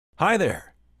Hi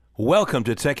there. Welcome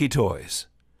to Tekky Toys.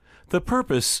 The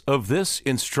purpose of this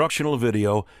instructional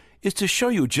video is to show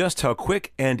you just how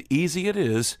quick and easy it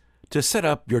is to set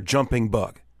up your jumping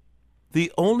bug.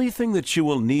 The only thing that you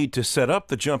will need to set up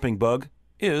the jumping bug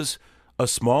is a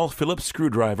small Phillips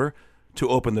screwdriver to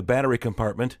open the battery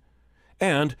compartment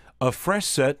and a fresh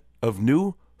set of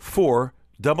new 4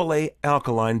 AA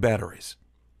alkaline batteries.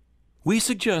 We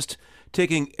suggest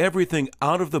taking everything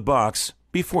out of the box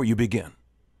before you begin.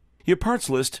 Your parts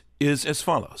list is as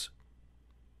follows: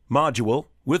 module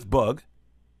with bug,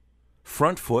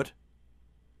 front foot,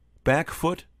 back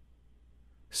foot,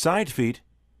 side feet,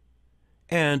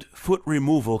 and foot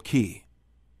removal key.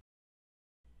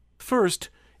 First,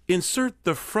 insert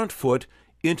the front foot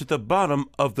into the bottom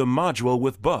of the module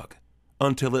with bug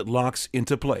until it locks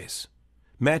into place,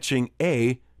 matching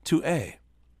A to A.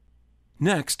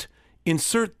 Next,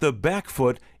 insert the back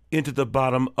foot into the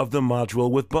bottom of the module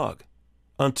with bug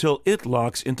until it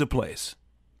locks into place,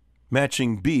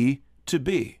 matching B to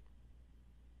B.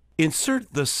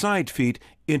 Insert the side feet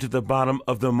into the bottom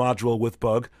of the module with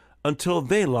bug until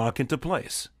they lock into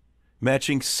place,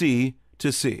 matching C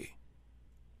to C.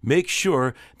 Make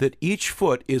sure that each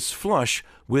foot is flush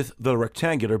with the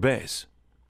rectangular base.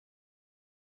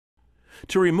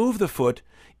 To remove the foot,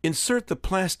 insert the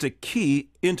plastic key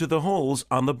into the holes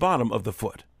on the bottom of the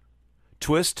foot.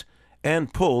 Twist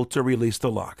and pull to release the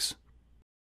locks.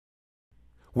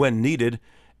 When needed,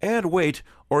 add weight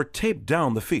or tape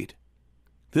down the feet.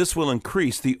 This will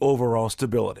increase the overall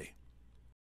stability.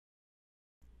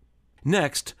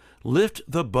 Next, lift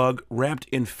the bug wrapped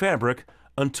in fabric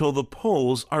until the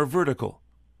poles are vertical.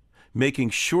 Making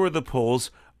sure the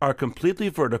poles are completely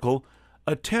vertical,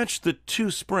 attach the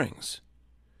 2 springs.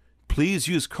 Please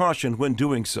use caution when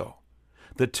doing so.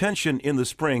 The tension in the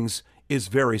springs is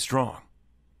very strong.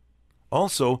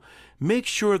 Also, make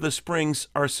sure the springs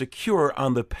are secure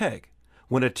on the peg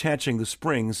when attaching the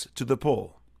springs to the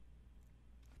pole.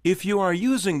 If you are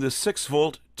using the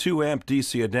 6-volt 2-amp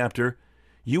DC adapter,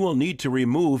 you will need to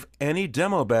remove any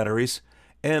demo batteries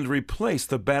and replace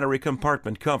the battery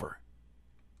compartment cover.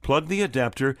 Plug the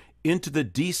adapter into the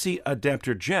DC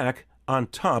adapter jack on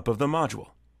top of the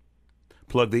module.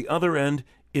 Plug the other end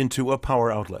into a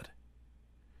power outlet.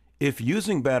 If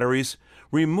using batteries,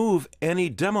 remove any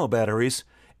demo batteries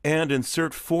and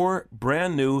insert 4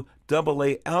 brand new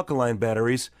AA alkaline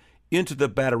batteries into the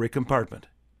battery compartment.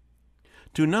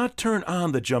 Do not turn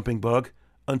on the jumping bug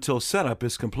until setup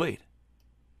is complete.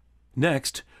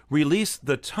 Next, release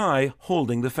the tie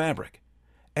holding the fabric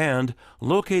and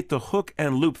locate the hook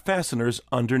and loop fasteners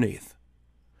underneath.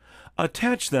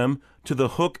 Attach them to the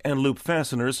hook and loop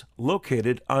fasteners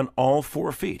located on all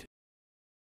 4 feet.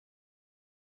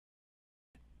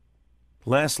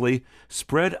 Lastly,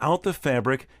 spread out the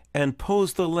fabric and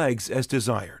pose the legs as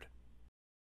desired.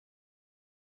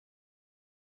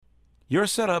 Your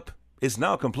setup is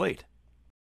now complete.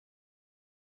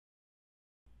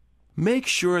 Make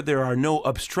sure there are no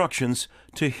obstructions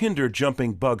to hinder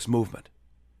jumping bug's movement.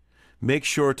 Make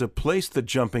sure to place the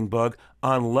jumping bug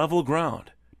on level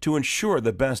ground to ensure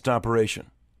the best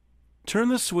operation. Turn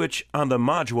the switch on the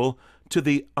module to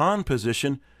the on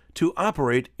position to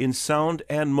operate in sound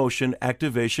and motion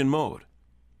activation mode.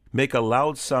 Make a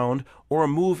loud sound or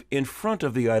move in front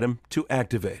of the item to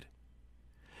activate.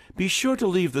 Be sure to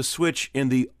leave the switch in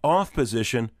the off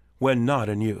position when not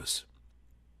in use.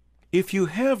 If you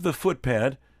have the foot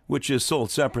pad, which is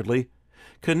sold separately,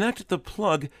 connect the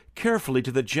plug carefully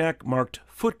to the jack marked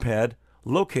foot pad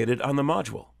located on the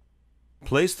module.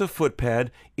 Place the foot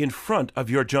pad in front of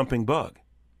your jumping bug.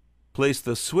 Place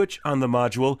the switch on the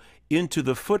module into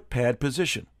the foot pad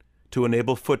position to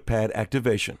enable foot pad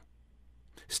activation.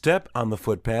 Step on the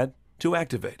foot pad to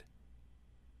activate.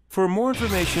 For more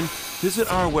information, visit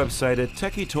our website at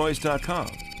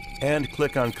tekkytoys.com and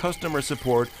click on Customer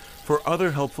Support for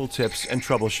other helpful tips and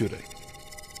troubleshooting.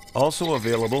 Also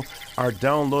available are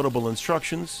downloadable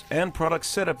instructions and product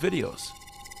setup videos.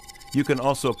 You can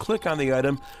also click on the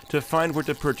item to find where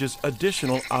to purchase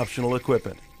additional optional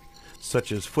equipment,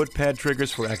 such as foot pad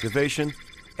triggers for activation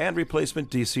and replacement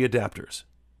DC adapters.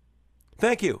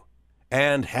 Thank you,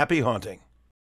 and happy haunting!